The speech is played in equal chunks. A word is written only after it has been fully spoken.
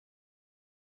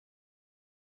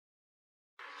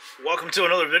Welcome to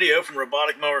another video from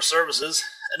Robotic Mower Services.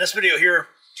 In this video here,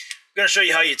 I'm going to show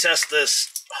you how you test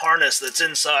this harness that's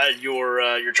inside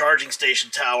your charging station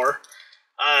tower.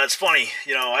 It's funny,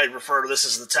 you know, I refer to this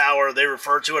as the tower, they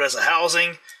refer to it as a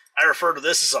housing, I refer to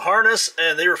this as a harness,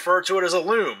 and they refer to it as a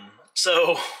loom.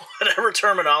 So, whatever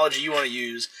terminology you want to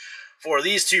use for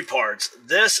these two parts,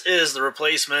 this is the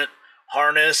replacement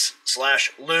harness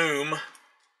 / loom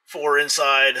for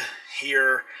inside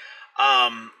here.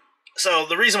 So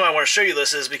the reason why I want to show you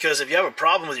this is because if you have a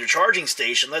problem with your charging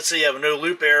station, let's say you have a no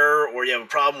loop error or you have a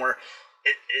problem where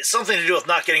it's something to do with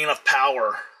not getting enough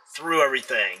power through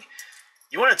everything,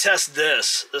 you want to test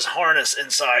this harness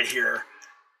inside here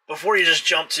before you just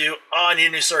jump to, oh, I need a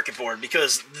new circuit board,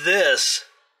 because this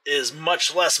is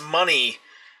much less money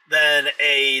than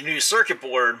a new circuit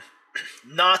board.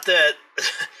 Not that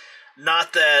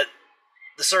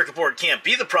the circuit board can't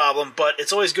be the problem, but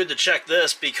it's always good to check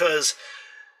this, because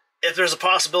if there's a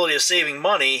possibility of saving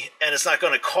money and it's not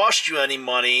going to cost you any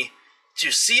money to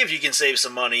see if you can save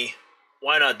some money,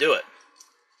 why not do it?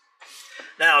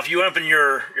 Now, if you open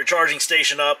your charging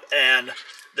station up and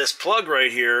this plug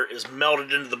right here is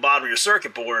melted into the bottom of your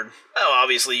circuit board, well,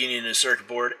 obviously you need a new circuit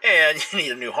board and you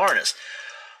need a new harness.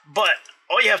 But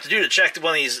all you have to do to check that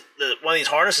one of these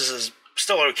harnesses is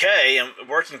still okay and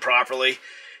working properly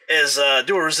is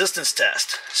do a resistance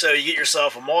test. So you get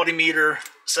yourself a multimeter,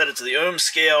 set it to the ohm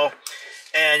scale,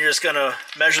 and you're just going to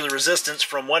measure the resistance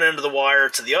from one end of the wire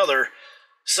to the other.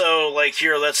 So like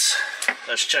here, let's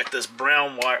check this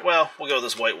brown wire. Well, we'll go with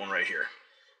this white one right here.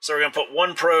 So we're going to put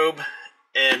one probe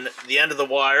in the end of the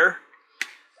wire,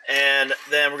 and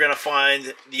then we're going to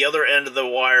find the other end of the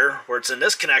wire where it's in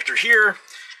this connector here,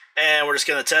 and we're just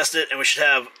going to test it, and we should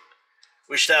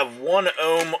have 1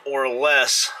 ohm or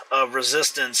less of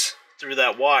resistance through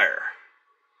that wire.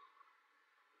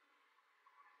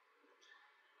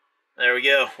 There we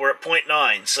go. We're at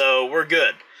 0.9, so we're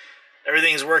good.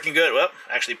 Everything's working good. Well,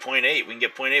 actually 0.8. We can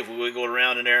get 0.8 if we wiggle it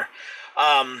around in there.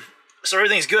 So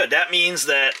everything's good. That means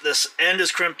that this end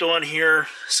is crimped on here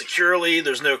securely.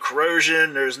 There's no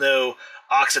corrosion. There's no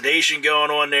oxidation going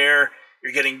on there.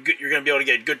 You're going to be able to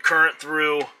get good current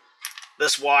through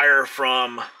this wire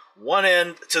from one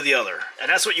end to the other,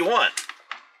 and that's what you want.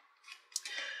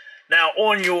 Now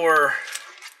on your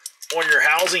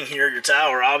housing here, your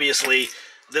tower, obviously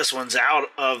this one's out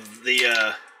of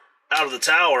the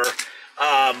tower.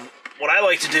 What I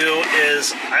like to do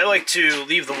is I like to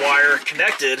leave the wire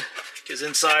connected, because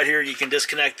inside here you can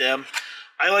disconnect them.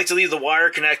 I like to leave the wire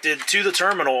connected to the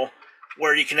terminal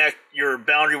where you connect your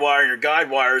boundary wire and your guide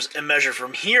wires and measure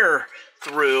from here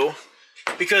through,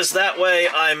 because that way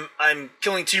I'm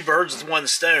killing two birds with one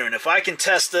stone. If I can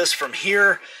test this from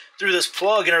here through this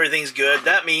plug and everything's good,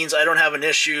 that means I don't have an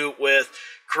issue with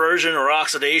corrosion or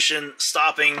oxidation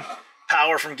stopping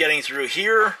power from getting through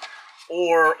here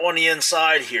or on the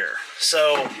inside here.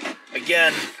 So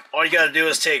again, all you got to do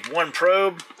is take one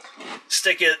probe,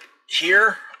 stick it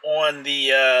here on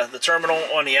the terminal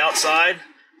on the outside.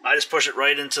 I just push it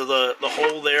right into the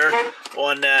hole there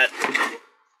on that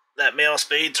male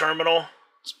spade terminal.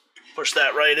 Just push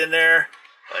that right in there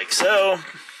like so,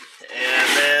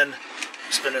 and then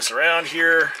spin this around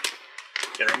here,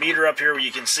 get our meter up here where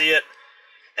you can see it.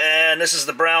 And this is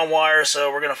the brown wire,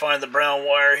 so we're going to find the brown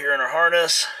wire here in our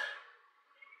harness.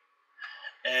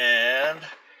 And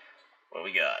what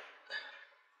we got?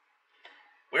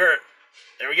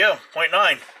 There we go,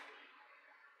 0.9.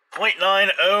 0.9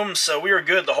 ohms, so we are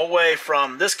good the whole way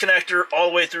from this connector all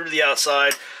the way through to the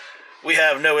outside. We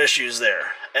have no issues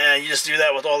there. And you just do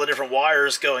that with all the different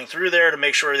wires going through there to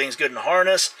make sure everything's good in the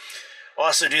harness.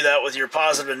 Also do that with your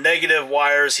positive and negative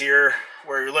wires here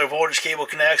where your low voltage cable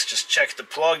connects. Just check the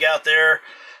plug out there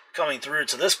coming through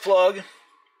to this plug.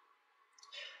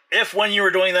 If when you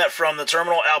were doing that from the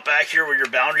terminal out back here where your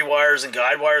boundary wires and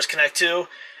guide wires connect to,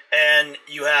 and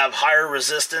you have higher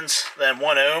resistance than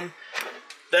 1 ohm,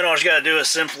 then all you got to do is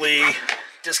simply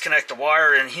disconnect the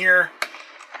wire in here,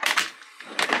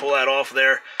 pull that off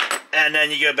there, and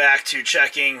then you go back to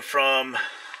checking from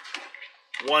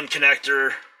one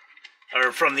connector,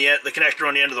 or from the connector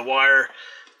on the end of the wire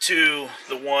to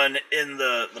the one in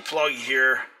the plug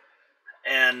here,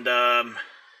 and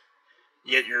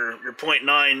you get your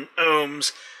 0.9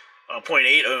 ohms,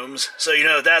 0.8 ohms, so you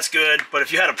know that's good. But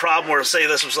if you had a problem where, say,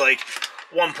 this was like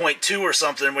 1.2 or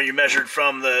something when you measured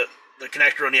from the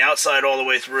connector on the outside all the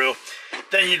way through,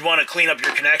 then you'd want to clean up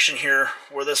your connection here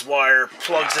where this wire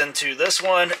plugs into this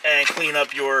one and clean up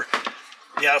the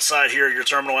outside here, your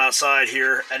terminal outside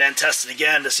here, and then test it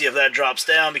again to see if that drops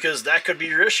down, because that could be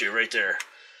your issue right there.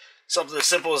 Something as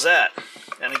simple as that.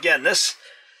 And again, this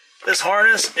This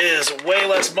harness is way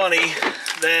less money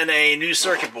than a new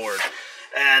circuit board.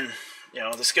 And, you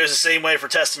know, this goes the same way for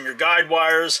testing your guide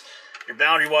wires, your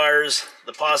boundary wires,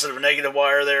 the positive and negative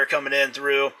wire there coming in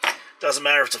through. Doesn't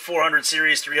matter if it's a 400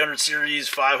 series, 300 series,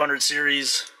 500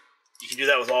 series. You can do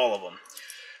that with all of them.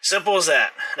 Simple as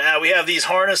that. Now, we have these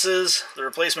harnesses, the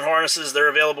replacement harnesses. They're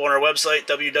available on our website,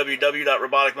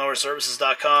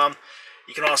 www.roboticmowerservices.com.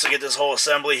 You can also get this whole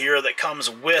assembly here that comes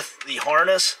with the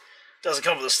harness. It doesn't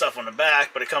come with the stuff on the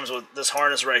back, but it comes with this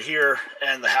harness right here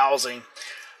and the housing.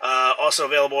 Also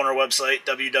available on our website,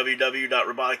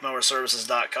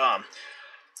 www.roboticmowerservices.com.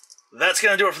 That's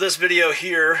going to do it for this video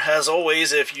here. As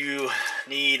always, if you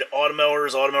need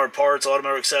automowers, automower parts,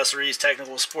 automower accessories,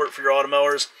 technical support for your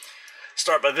automowers,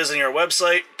 start by visiting our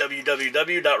website,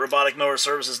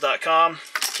 www.roboticmowerservices.com.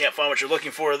 Can't find what you're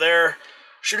looking for there,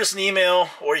 shoot us an email,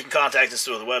 or you can contact us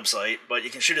through the website. But you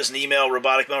can shoot us an email,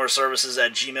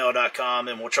 roboticmowerservices@gmail.com,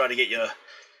 and we'll try to get you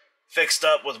fixed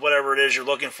up with whatever it is you're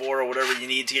looking for or whatever you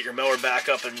need to get your mower back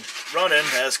up and running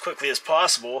as quickly as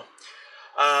possible.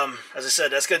 As I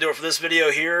said, that's going to do it for this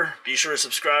video here. Be sure to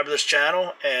subscribe to this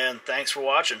channel, and thanks for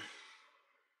watching.